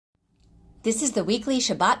This is the weekly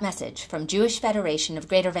Shabbat message from Jewish Federation of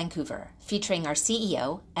Greater Vancouver, featuring our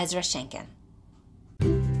CEO, Ezra Shenken.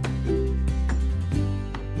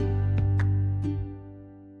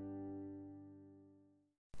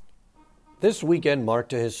 This weekend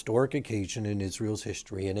marked a historic occasion in Israel's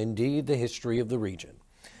history, and indeed the history of the region.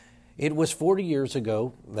 It was 40 years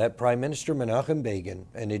ago that Prime Minister Menachem Begin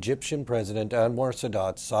and Egyptian President Anwar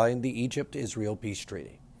Sadat signed the Egypt-Israel Peace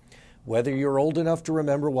Treaty. Whether you're old enough to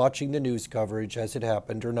remember watching the news coverage as it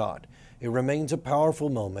happened or not, it remains a powerful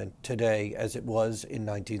moment today as it was in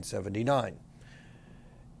 1979.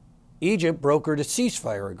 Egypt brokered a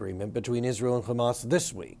ceasefire agreement between Israel and Hamas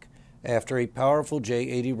this week after a powerful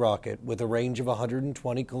J-80 rocket with a range of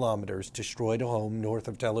 120 kilometers destroyed a home north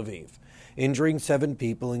of Tel Aviv, injuring 7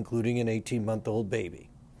 people, including an 18-month-old baby.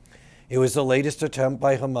 It was the latest attempt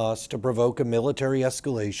by Hamas to provoke a military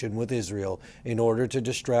escalation with Israel in order to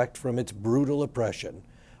distract from its brutal oppression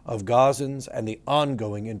of Gazans and the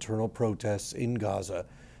ongoing internal protests in Gaza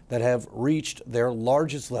that have reached their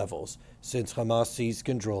largest levels since Hamas seized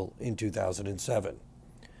control in 2007.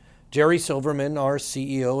 Jerry Silverman, our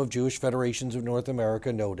CEO of Jewish Federations of North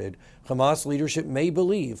America, noted Hamas leadership may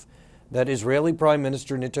believe that Israeli Prime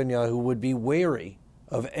Minister Netanyahu would be wary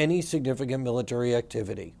of any significant military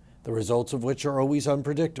activity, the results of which are always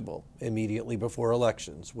unpredictable, immediately before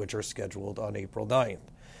elections, which are scheduled on April 9th.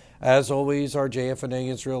 As always, our JFNA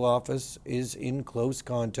Israel office is in close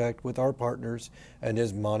contact with our partners and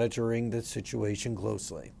is monitoring the situation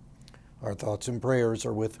closely. Our thoughts and prayers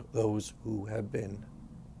are with those who have been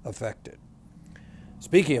affected.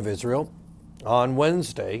 Speaking of Israel, on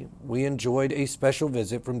Wednesday, we enjoyed a special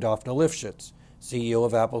visit from Daphna Lifshitz, CEO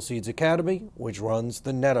of Appleseeds Academy, which runs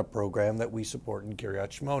the NETA program that we support in Kiryat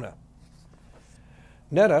Shmona.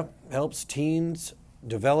 NETA helps teens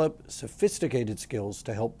develop sophisticated skills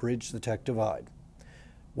to help bridge the tech divide.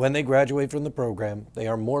 When they graduate from the program, they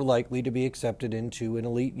are more likely to be accepted into an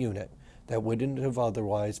elite unit that wouldn't have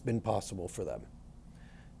otherwise been possible for them.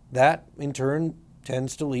 That, in turn,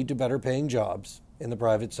 tends to lead to better paying jobs in the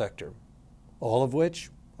private sector, all of which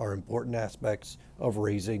are important aspects of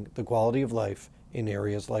raising the quality of life in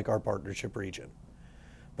areas like our partnership region.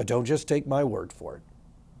 But don't just take my word for it.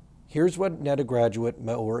 Here's what NETA graduate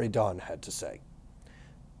Maor Idan had to say.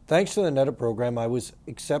 Thanks to the NETA program, I was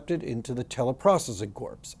accepted into the Teleprocessing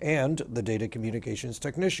Corps and the Data Communications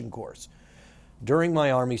Technician course. During my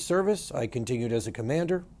Army service, I continued as a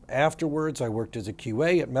commander. Afterwards, I worked as a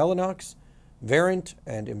QA at Mellanox, Verint,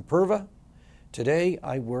 and Imperva. Today,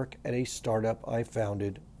 I work at a startup I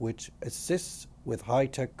founded which assists with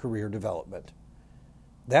high-tech career development.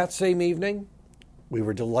 That same evening, we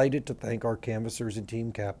were delighted to thank our canvassers and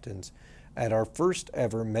team captains at our first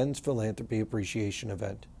ever Men's Philanthropy Appreciation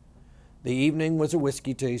event. The evening was a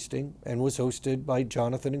whiskey tasting and was hosted by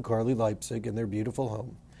Jonathan and Carly Leipzig in their beautiful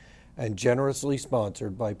home and generously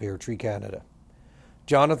sponsored by Pear Tree Canada.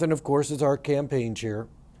 Jonathan, of course, is our campaign chair.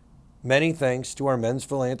 Many thanks to our Men's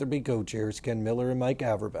Philanthropy co-chairs, Ken Miller and Mike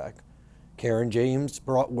Averback. Karen James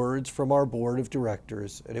brought words from our board of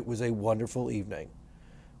directors, and it was a wonderful evening.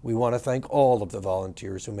 We want to thank all of the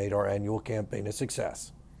volunteers who made our annual campaign a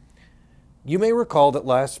success. You may recall that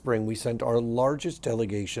last spring we sent our largest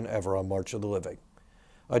delegation ever on March of the Living,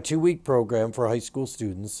 a 2-week program for high school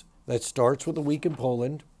students that starts with a week in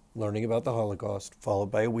Poland, learning about the Holocaust, followed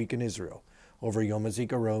by a week in Israel, over Yom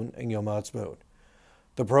HaZikaron and Yom HaAtzmaut.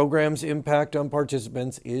 The program's impact on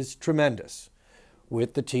participants is tremendous,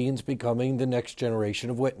 with the teens becoming the next generation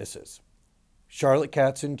of witnesses. Charlotte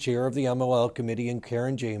Katzen, chair of the MOL committee, and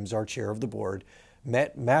Karen James, our chair of the board,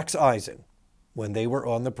 met Max Eisen when they were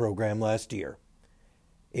on the program last year.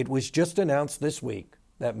 It was just announced this week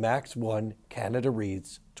that Max won Canada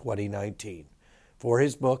Reads 2019 for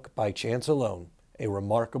his book, By Chance Alone, a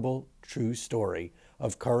remarkable true story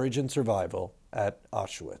of courage and survival at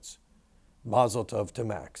Auschwitz. Mazel tov to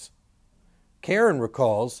Max. Karen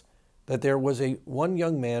recalls that there was one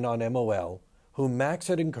young man on MOL whom Max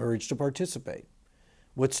had encouraged to participate.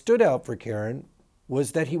 What stood out for Karen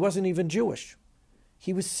was that he wasn't even Jewish.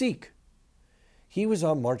 He was Sikh. He was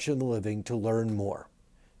on March of the Living to learn more.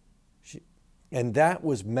 And that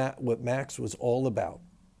was what Max was all about,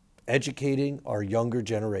 educating our younger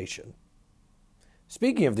generation.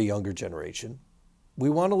 Speaking of the younger generation, we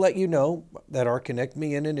want to let you know that our Connect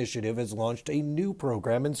Me In initiative has launched a new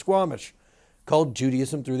program in Squamish called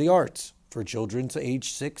Judaism Through the Arts for children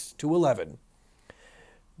aged 6 to 11.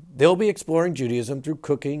 They'll be exploring Judaism through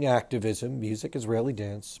cooking, activism, music, Israeli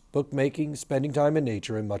dance, bookmaking, spending time in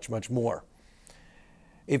nature, and much, much more.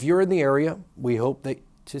 If you're in the area, we hope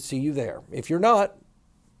to see you there. If you're not,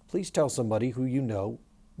 please tell somebody who you know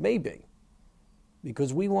may be.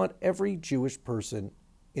 because we want every Jewish person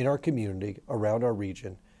in our community, around our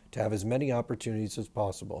region, to have as many opportunities as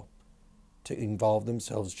possible to involve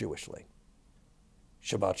themselves Jewishly.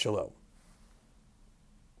 Shabbat Shalom.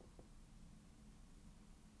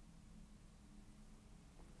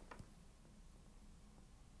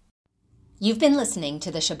 You've been listening to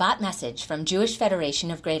the Shabbat message from Jewish Federation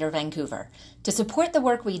of Greater Vancouver. To support the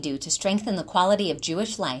work we do to strengthen the quality of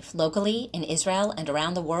Jewish life locally, in Israel, and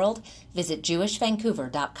around the world, visit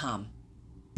jewishvancouver.com.